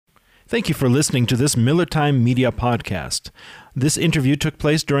Thank you for listening to this Miller Time Media podcast. This interview took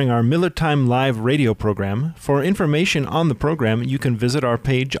place during our Miller Time Live radio program. For information on the program, you can visit our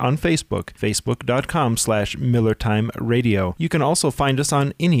page on Facebook, facebook.com/MillerTimeRadio. You can also find us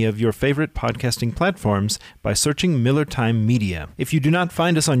on any of your favorite podcasting platforms by searching Miller Time Media. If you do not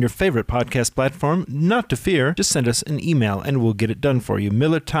find us on your favorite podcast platform, not to fear, just send us an email and we'll get it done for you,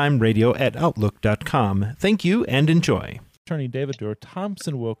 millertimeradio@outlook.com. Thank you and enjoy. Attorney David Durr,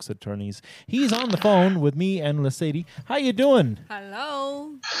 Thompson Wilkes Attorneys. He's on the phone with me and Lesady. How you doing?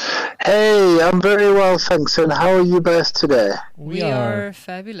 Hello. Hey, I'm very well, thanks. And how are you both today? We are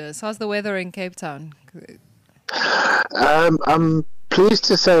fabulous. How's the weather in Cape Town? I'm pleased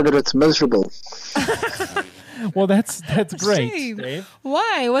to say that it's miserable. Well, that's great, Shame. Dave.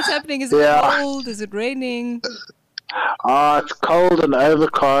 Why? What's happening? Is it cold? Is it raining? It's cold and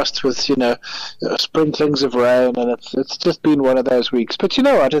overcast with, sprinklings of rain, and it's just been one of those weeks. But you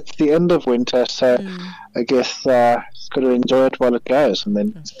know what? It's the end of winter, so I guess just got to enjoy it while it goes, and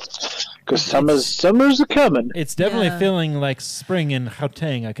then because summers are coming. It's definitely feeling like spring in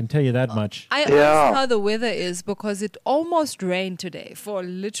Gauteng. I can tell you that much. I asked how the weather is because it almost rained today for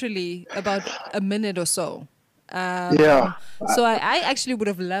literally about a minute or so. So I actually would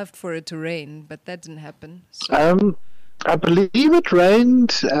have loved for it to rain, but that didn't happen. So. I believe it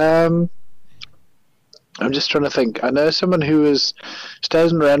rained. I'm just trying to think. I know someone who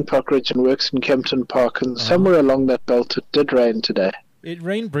stays in Rand Park Ridge and works in Kempton Park, and somewhere along that belt it did rain today. It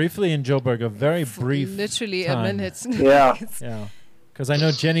rained briefly in Joburg, a very brief literally time. A minute. Yeah. Because I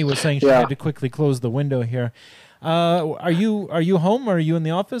know Jenny was saying she had to quickly close the window here. Are you home, or are you in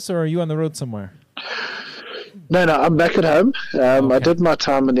the office, or are you on the road somewhere? No, I'm back at home. I did my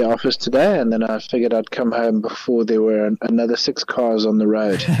time in the office today, and then I figured I'd come home before there were another 6 cars on the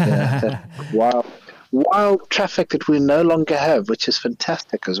road. That wild traffic that we no longer have, which is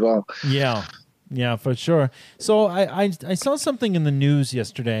fantastic as well. Yeah, for sure. So I saw something in the news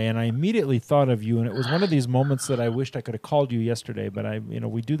yesterday, and I immediately thought of you, and it was one of these moments that I wished I could have called you yesterday, but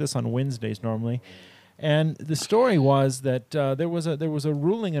we do this on Wednesdays normally. And the story was that there was a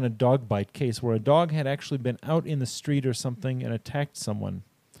ruling in a dog bite case where a dog had actually been out in the street or something and attacked someone.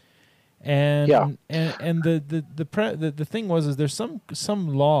 And the thing was there's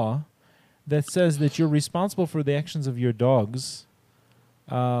some law that says that you're responsible for the actions of your dogs.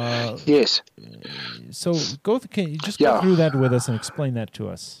 Yes. So go through that with us and explain that to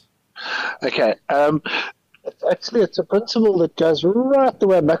us. Okay. It's a principle that goes right the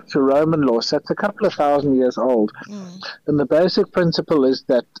way back to Roman law, so it's a couple of thousand years old. And the basic principle is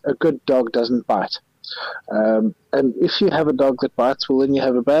that a good dog doesn't bite. And if you have a dog that bites, well, then you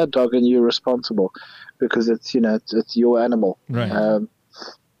have a bad dog and you're responsible because it's your animal. Right. And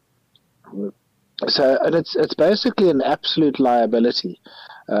it's basically an absolute liability.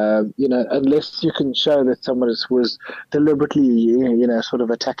 Unless you can show that someone was deliberately, sort of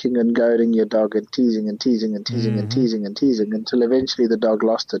attacking and goading your dog and teasing and teasing and teasing and teasing and teasing until eventually the dog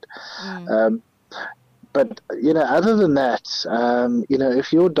lost it. But other than that,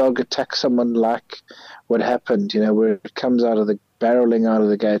 if your dog attacks someone like what happened, where it comes barreling out of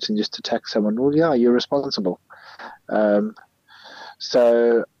the gate and just attacks someone, well, yeah, you're responsible.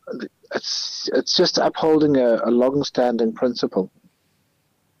 So it's just upholding a long-standing principle.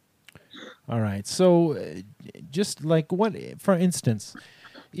 All right. So, just like what, for instance,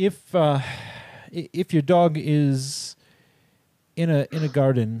 if your dog is in a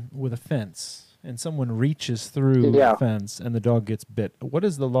garden with a fence and someone reaches through the fence and the dog gets bit, what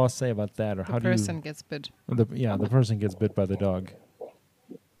does the law say about that, or how do you? The person gets bit. The person gets bit by the dog.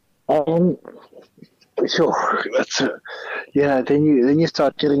 Sure. Then you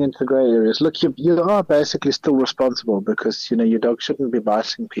start getting into gray areas. Look, you are basically still responsible because your dog shouldn't be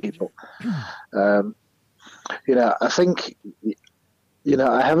biting people. I think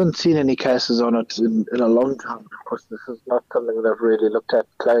I haven't seen any cases on it in a long time. Of course, this is not something that I've really looked at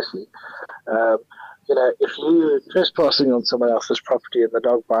closely. If you're trespassing on someone else's property and the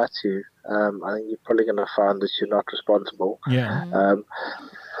dog bites you, I think you're probably going to find that you're not responsible. Yeah.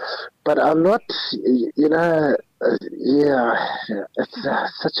 But I'm not, it's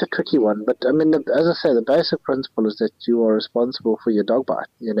such a tricky one. But I mean, as I say, the basic principle is that you are responsible for your dog bite,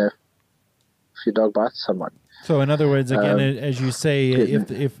 if your dog bites someone. So in other words, again, as you say,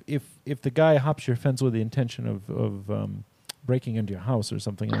 if the guy hops your fence with the intention of breaking into your house or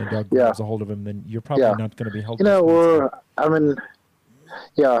something and the dog grabs a hold of him, then you're probably not going to be held responsible.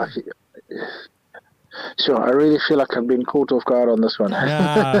 Sure, I really feel like I've been caught off guard on this one.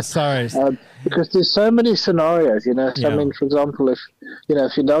 Sorry. Because there's so many scenarios, So, I mean, for example, if your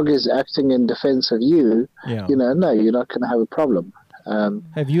dog is acting in defense of you, no, you're not going to have a problem.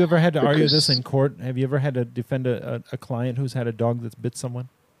 Have you ever had to argue because- this in court? Have you ever had to defend a client who's had a dog that's bit someone?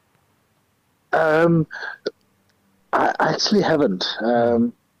 I actually haven't.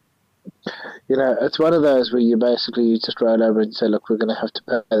 It's one of those where you just roll over and say, look, we're going to have to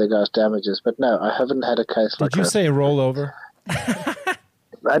pay the guy's damages. But no, I haven't had a case like that. Did you say roll over?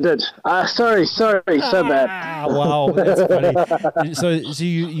 I did. Sorry, so bad. Wow, that's funny. So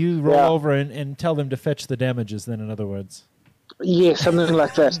you roll over and tell them to fetch the damages then, in other words. Yeah, something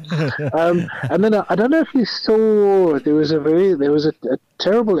like that. And then I don't know if you saw, there was a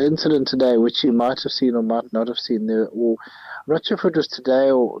terrible incident today, which you might have seen or might not have seen. I'm not sure if it was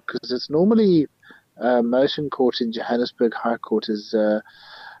today or because it's normally motion court in Johannesburg High Court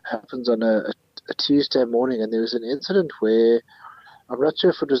happens on a Tuesday morning, and there was an incident where I'm not sure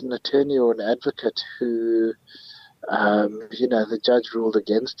if it was an attorney or an advocate who, the judge ruled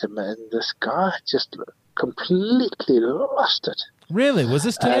against him, and this guy just completely lost it. Really? Was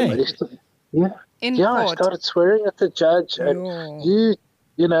this today? In I court. started swearing at the judge, and you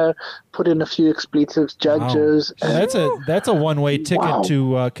put in a few expletives, judges. Wow. And, that's a one-way ticket Wow.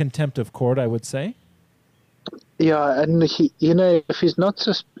 to contempt of court, I would say. yeah, and he, if he's not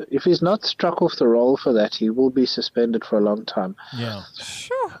struck off the roll for that, he will be suspended for a long time. Yeah.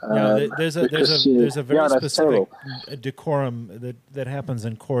 Sure. Yeah, there's a very that's specific terrible. decorum that happens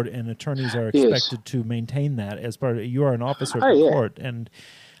in court, and attorneys are Yes. expected to maintain that as part of. You are an officer of Oh, the yeah. court, and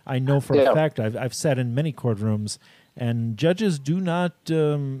I know for a fact I've sat in many courtrooms, and judges do not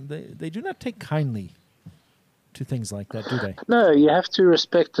they do not take kindly to things like that, do they? No, you have to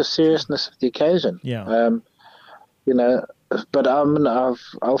respect the seriousness of the occasion. Yeah. But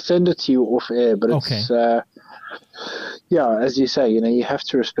I'll send it to you off air. But it's as you say, you have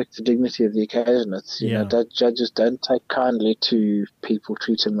to respect the dignity of the occasion. It's that judges don't take kindly to people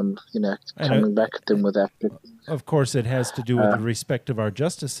treating them, coming back at them with that. Of course, it has to do with the respect of our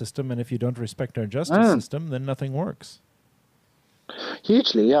justice system, and if you don't respect our justice system, then nothing works.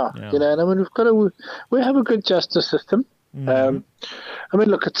 Hugely, yeah. And I mean, we have a good justice system.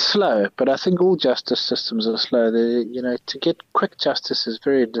 Look, it's slow, but I think all justice systems are slow. To get quick justice is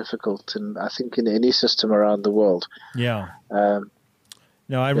very difficult, and I think in any system around the world. Yeah.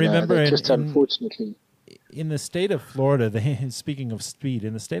 No, I remember unfortunately. In the state of Florida, speaking of speed,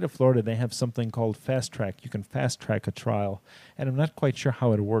 in the state of Florida, they have something called fast track. You can fast track a trial, and I'm not quite sure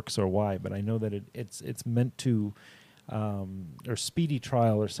how it works or why, but I know that it's meant to, or speedy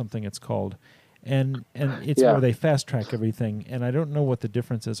trial or something it's called. And it's where they fast track everything, and I don't know what the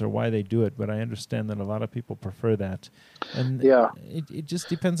difference is or why they do it, but I understand that a lot of people prefer that. And it just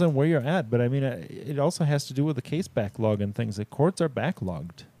depends on where you're at. But I mean, it also has to do with the case backlog and things. The courts are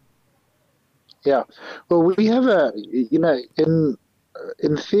backlogged. Yeah, well, we have in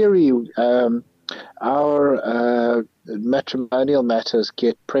theory, our matrimonial matters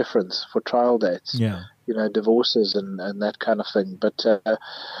get preference for trial dates. Yeah. Divorces and that kind of thing. But,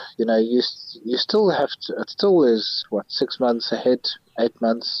 you still have to, it still is, 6 months ahead, 8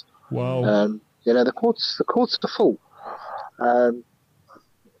 months. Wow. The courts are full.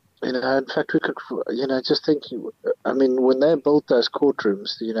 In fact, we could, just think, when they built those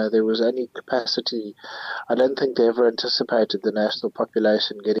courtrooms, there was only capacity. I don't think they ever anticipated the national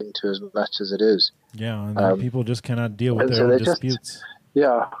population getting to as much as it is. Yeah, and then people just cannot deal with their own disputes.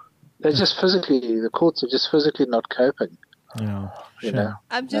 They're just the courts are just physically not coping. Yeah, sure.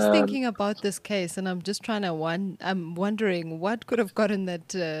 I'm just thinking about this case, and I'm just trying to I'm wondering what could have gotten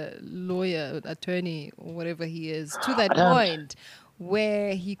that lawyer, attorney, or whatever he is, to that point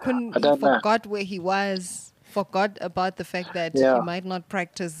where he forgot where he was, forgot about the fact that he might not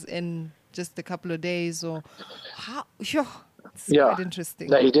practice in just a couple of days, or how. It's quite interesting.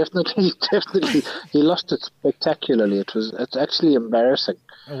 No, he definitely he lost it spectacularly. It's actually embarrassing.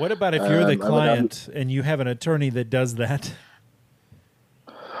 What about if you're the client and you have an attorney that does that?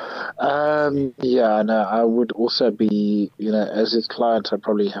 I would also be, as his client, I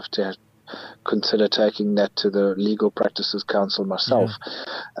probably have to consider taking that to the Legal Practices Council myself.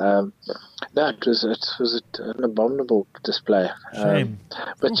 It was an abominable display. Shame.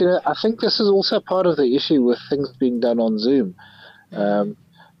 But I think this is also part of the issue with things being done on Zoom,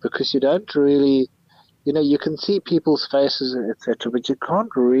 because you don't really, you can see people's faces, etc., but you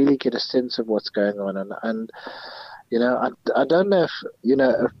can't really get a sense of what's going on. And I don't know if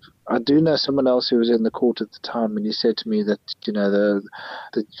I do know someone else who was in the court at the time, and he said to me that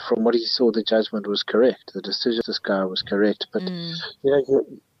from what he saw, the judgment was correct. The decision of this guy was correct, but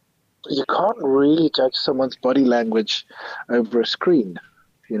you can't really judge someone's body language over a screen.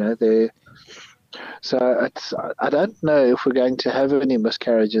 So I don't know if we're going to have any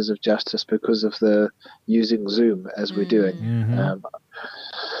miscarriages of justice because of the using Zoom as we're doing.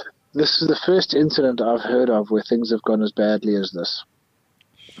 This is the first incident I've heard of where things have gone as badly as this.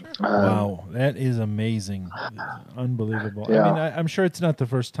 Wow, that is amazing. Unbelievable. Yeah. I mean, I'm sure it's not the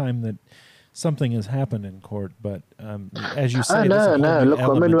first time that something has happened in court, but as you say, no. Look,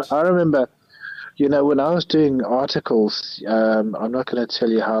 element. I remember, when I was doing articles, I'm not going to tell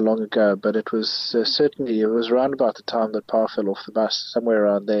you how long ago, but it was certainly, it was around about the time that Pa fell off the bus, somewhere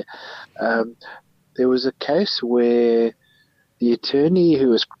around there. There was a case where the attorney, it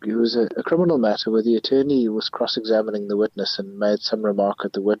was a criminal matter where the attorney was cross-examining the witness and made some remark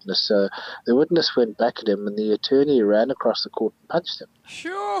at the witness. So the witness went back at him, and the attorney ran across the court and punched him.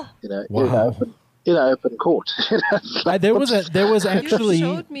 Sure. Wow. In open court. There was actually. You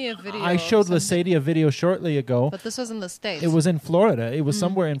showed me a video. I showed Lesedi a video shortly ago. But this was in the States. It was in Florida. It was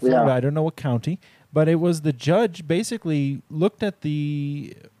somewhere in Florida. Yeah. I don't know what county, but it was the judge basically looked at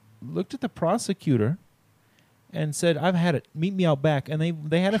the prosecutor and said, "I've had it. Meet me out back." And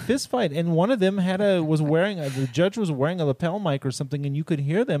they had a fist fight, and one of them the judge was wearing a lapel mic or something, and you could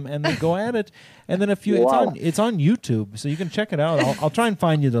hear them, and they go at it. And then Wow. it's on YouTube, so you can check it out. I'll try and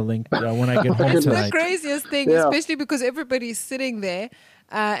find you the link when I get home the tonight. craziest thing, Yeah. especially because everybody's sitting there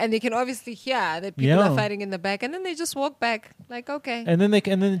and they can obviously hear that people Yeah. are fighting in the back, and then they just walk back like, okay. And then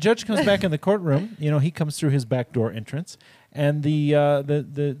the judge comes back in the courtroom. He comes through his back door entrance, and the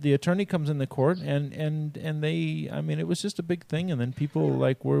attorney comes in the court, and they, I mean, it was just a big thing. And then people were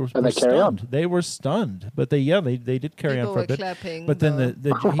they carry on. stunned. They were stunned, but they did carry People on for a were bit. clapping, But then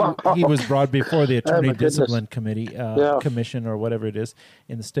he was brought before the attorney my goodness. discipline committee commission or whatever it is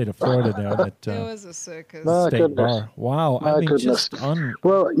in the state of Florida there. It That was a circus. My state goodness. bar. Wow, My I mean, goodness. just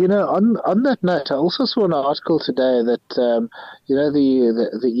Well, on that note, I also saw an article today that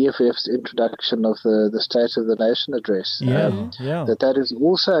the EFF's introduction of the State of the Nation address. yeah. That is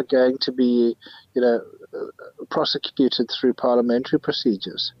also going to be, prosecuted through parliamentary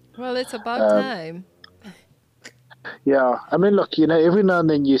procedures. Well, it's about time. Yeah, I mean, look, every now and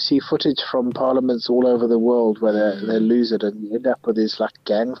then you see footage from parliaments all over the world where they lose it, and you end up with these like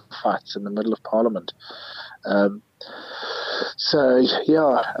gang fights in the middle of parliament. Because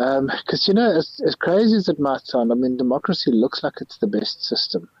as crazy as it might sound, I mean, democracy looks like it's the best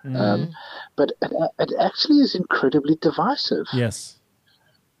system, but it actually is incredibly divisive. Yes.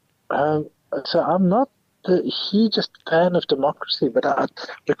 So I'm not the hugest fan of democracy, but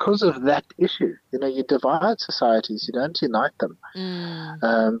because of that issue, you divide societies, you don't unite them.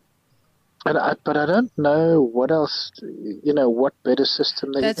 But I don't know what else, what better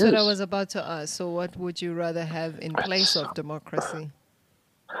system there is. That's what I was about to ask. So what would you rather have in place of democracy?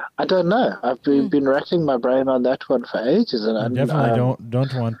 I don't know. I've been racking my brain on that one for ages. And I definitely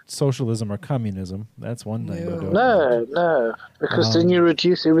don't want socialism or communism. That's one thing. No, because then you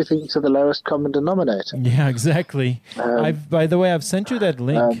reduce everything to the lowest common denominator. Yeah, exactly. By the way, I've sent you that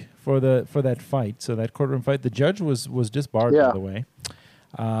link for that fight. So that courtroom fight, the judge was disbarred, by the way.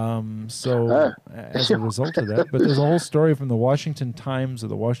 As a result of that, but there's a whole story from the Washington Times or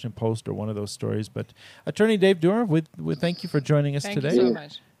the Washington Post or one of those stories. But Attorney Dave Duerr, we thank you for joining us today. Thank you so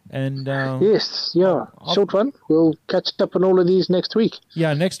much. And short one. We'll catch up on all of these next week.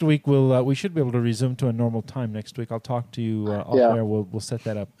 Yeah, next week we should be able to resume to a normal time next week. I'll talk to you off air. We'll set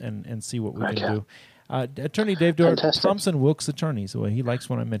that up and see what we can do. Attorney Dave Duerr, Thompson Wilkes Attorney. So he likes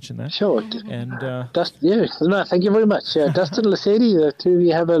when I mention that. Sure. And thank you very much. Dustin, Lesedi, the two of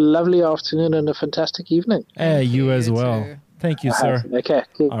you have a lovely afternoon and a fantastic evening. You as well. too. Thank you, sir. Okay.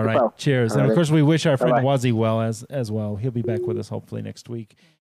 All right. Cheers. And of course, we wish our friend Wazi well as well. He'll be back with us hopefully next week.